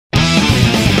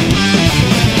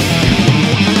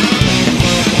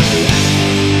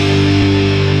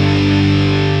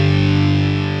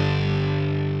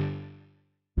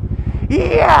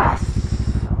Yes!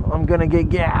 I'm gonna get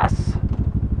gas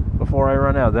before I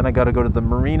run out. Then I gotta go to the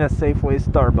Marina Safeway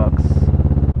Starbucks.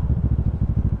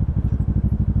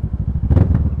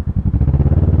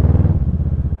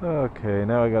 Okay,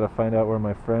 now I gotta find out where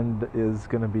my friend is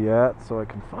gonna be at so I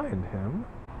can find him.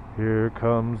 Here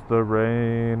comes the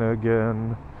rain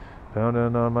again,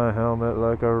 pounding on my helmet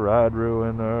like a ride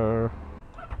ruiner.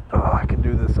 Oh, I can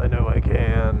do this, I know I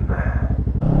can.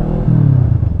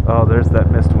 Oh, there's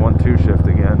that missed 1-2 shift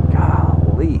again.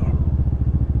 Golly.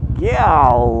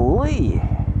 Golly.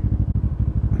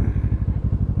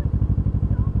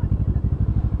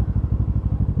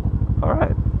 All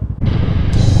right.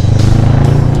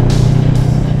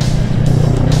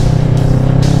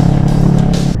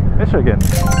 Michigan.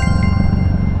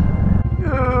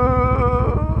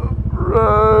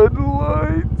 Red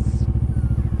lights.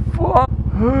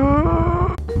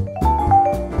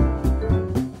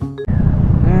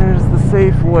 There's the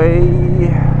Safeway.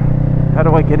 How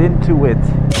do I get into it?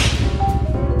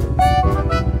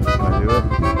 Can I do it?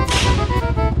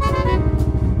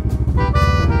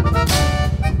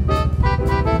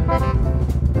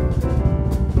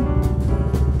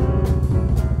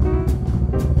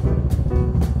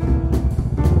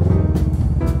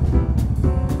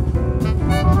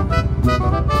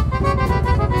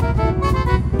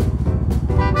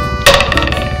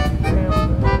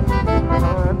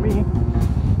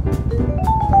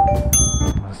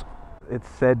 It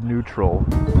said neutral.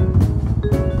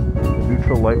 The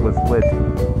neutral light was lit.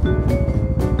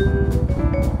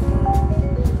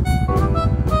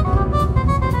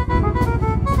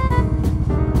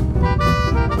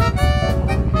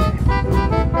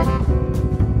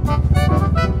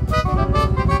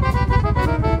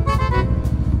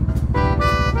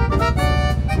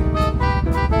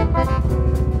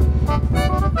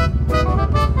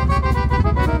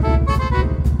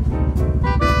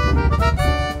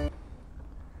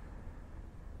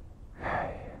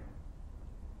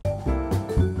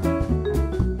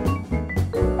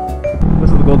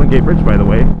 Golden Gate Bridge, by the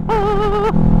way.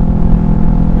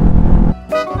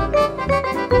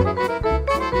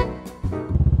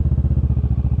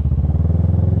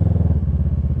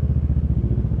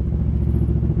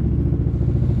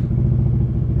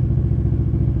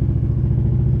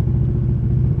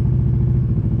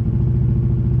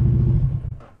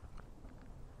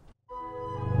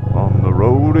 On the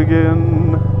road again.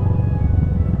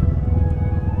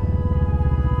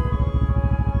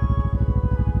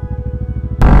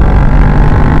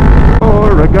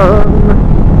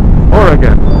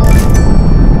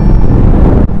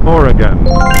 Oregon.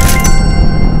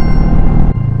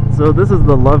 So this is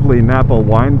the lovely Napa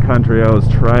wine country I was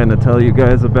trying to tell you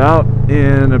guys about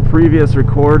in a previous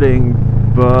recording,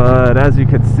 but as you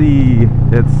can see,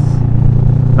 it's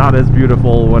not as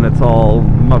beautiful when it's all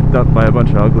mucked up by a bunch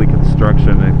of ugly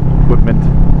construction equipment.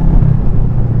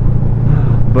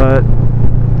 But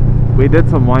we did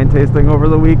some wine tasting over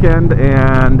the weekend,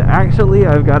 and actually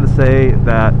I've got to say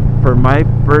that for my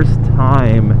first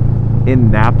time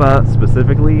in Napa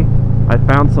specifically, I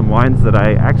found some wines that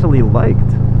I actually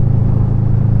liked.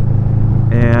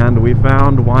 And we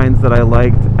found wines that I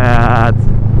liked at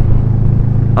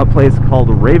a place called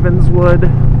Ravenswood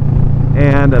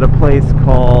and at a place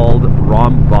called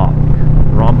Rombauch.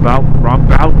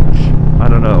 I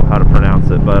don't know how to pronounce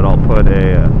it, but I'll put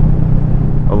a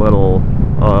little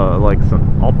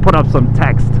I'll put up some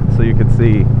text so you can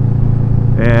see.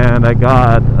 And I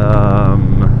got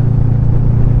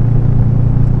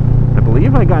I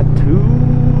believe I got 2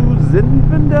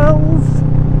 Zinfandels.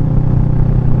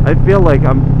 I feel like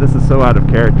this is so out of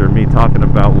character, me talking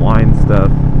about wine stuff.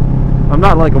 I'm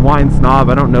not like a wine snob,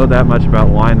 I don't know that much about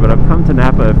wine, but I've come to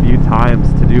Napa a few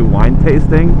times to do wine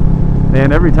tasting,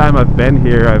 and every time I've been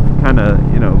here I've kind of,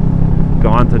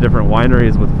 gone to different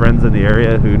wineries with friends in the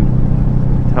area who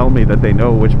tell me that they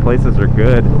know which places are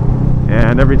good,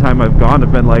 and every time I've gone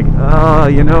I've been like, I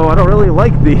don't really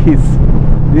like these.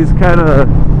 These kind of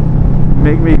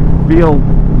make me feel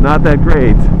not that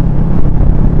great,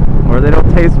 or they don't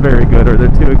taste very good, or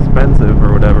they're too expensive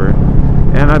or whatever.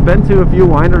 And I've been to a few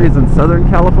wineries in Southern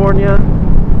California,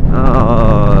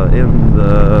 in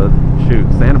the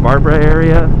Santa Barbara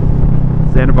area,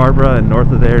 Santa Barbara and north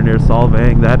of there near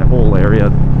Solvang, that whole area.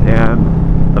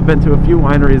 And I've been to a few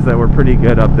wineries that were pretty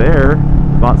good up there,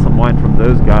 bought some wine from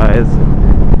those guys,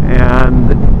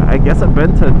 and I guess I've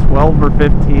been to 12 or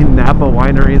 15 Napa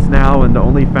wineries now and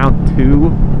only found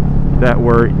 2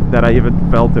 that I even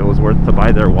felt it was worth to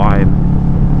buy their wine.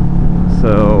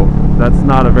 So that's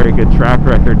not a very good track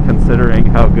record considering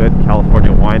how good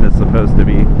California wine is supposed to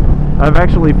be. I've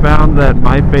actually found that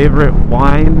my favorite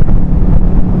wine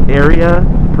area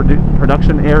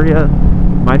production area,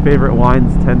 my favorite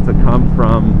wines tend to come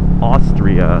from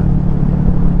Austria,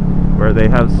 where they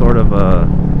have sort of a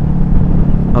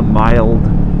mild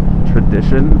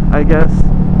tradition, I guess.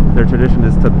 Their tradition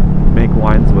is to make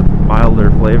wines with milder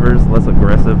flavors, less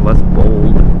aggressive, less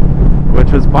bold,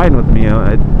 which is fine with me.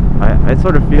 I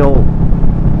sort of feel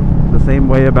the same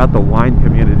way about the wine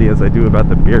community as I do about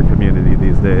the beer community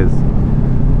these days.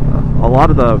 A lot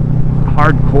of the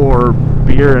hardcore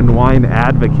beer and wine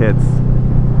advocates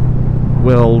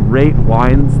will rate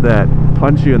wines that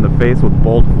punch you in the face with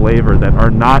bold flavor, that are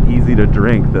not easy to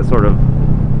drink, that sort of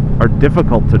are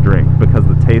difficult to drink because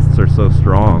the tastes are so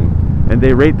strong. And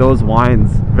they rate those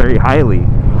wines very highly.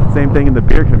 Same thing in the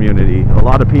beer community. A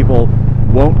lot of people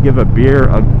won't give a beer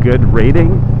a good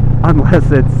rating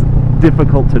unless it's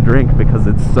difficult to drink because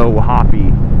it's so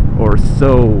hoppy or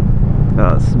so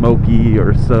smoky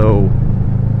or so,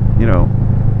 you know,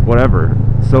 whatever,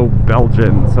 so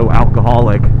Belgian, so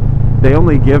alcoholic. They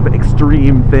only give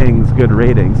extreme things good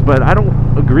ratings, but I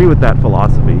don't agree with that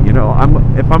philosophy. You know,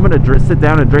 if I'm gonna sit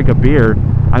down and drink a beer,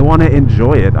 I want to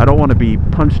enjoy it. I don't want to be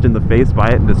punched in the face by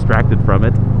it and distracted from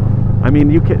it. I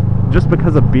mean, you can, just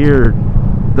because a beer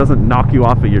doesn't knock you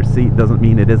off of your seat doesn't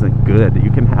mean it isn't good. You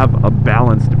can have a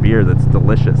balanced beer that's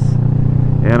delicious.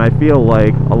 And I feel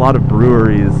like a lot of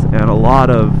breweries and a lot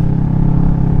of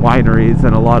wineries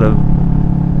and a lot of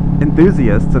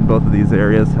enthusiasts in both of these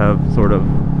areas have sort of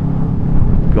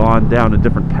gone down a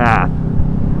different path.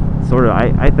 Sort of,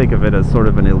 I think of it as sort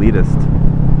of an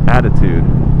elitist attitude.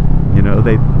 You know,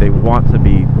 they want to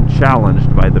be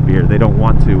challenged by the beer. They don't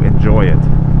want to enjoy it.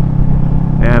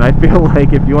 And I feel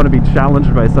like if you want to be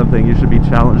challenged by something, you should be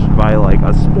challenged by like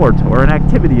a sport or an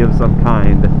activity of some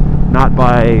kind, not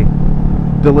by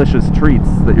delicious treats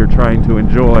that you're trying to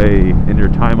enjoy in your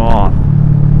time off.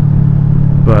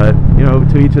 But, you know,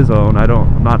 to each his own.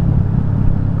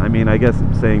 I mean, I guess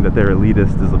saying that they're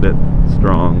elitist is a bit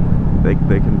strong. They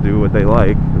can do what they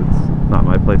like. It's not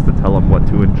my place to tell them what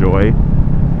to enjoy.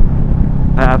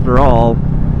 After all,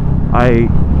 I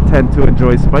tend to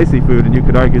enjoy spicy food, and you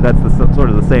could argue that's sort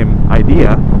of the same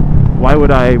idea. Why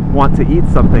would I want to eat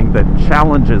something that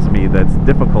challenges me, that's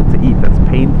difficult to eat, that's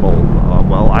painful?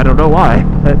 Well, I don't know why,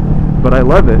 but I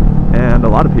love it, and a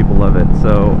lot of people love it.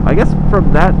 So I guess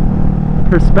from that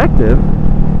perspective,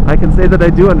 I can say that I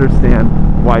do understand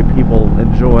why people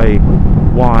enjoy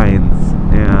wines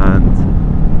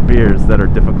and beers that are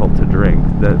difficult to drink,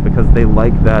 because they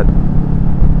like that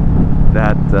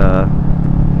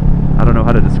I don't know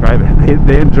how to describe it.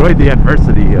 They enjoy the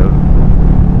adversity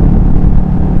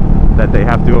that they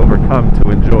have to overcome to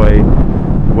enjoy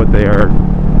what they are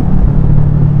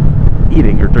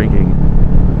eating or drinking.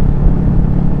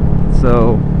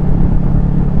 So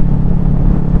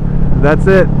that's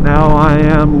it. Now I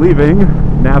am leaving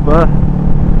Napa,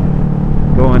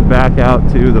 going back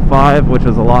out to the 5, which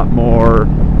is a lot more,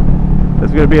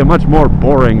 it's going to be a much more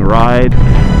boring ride.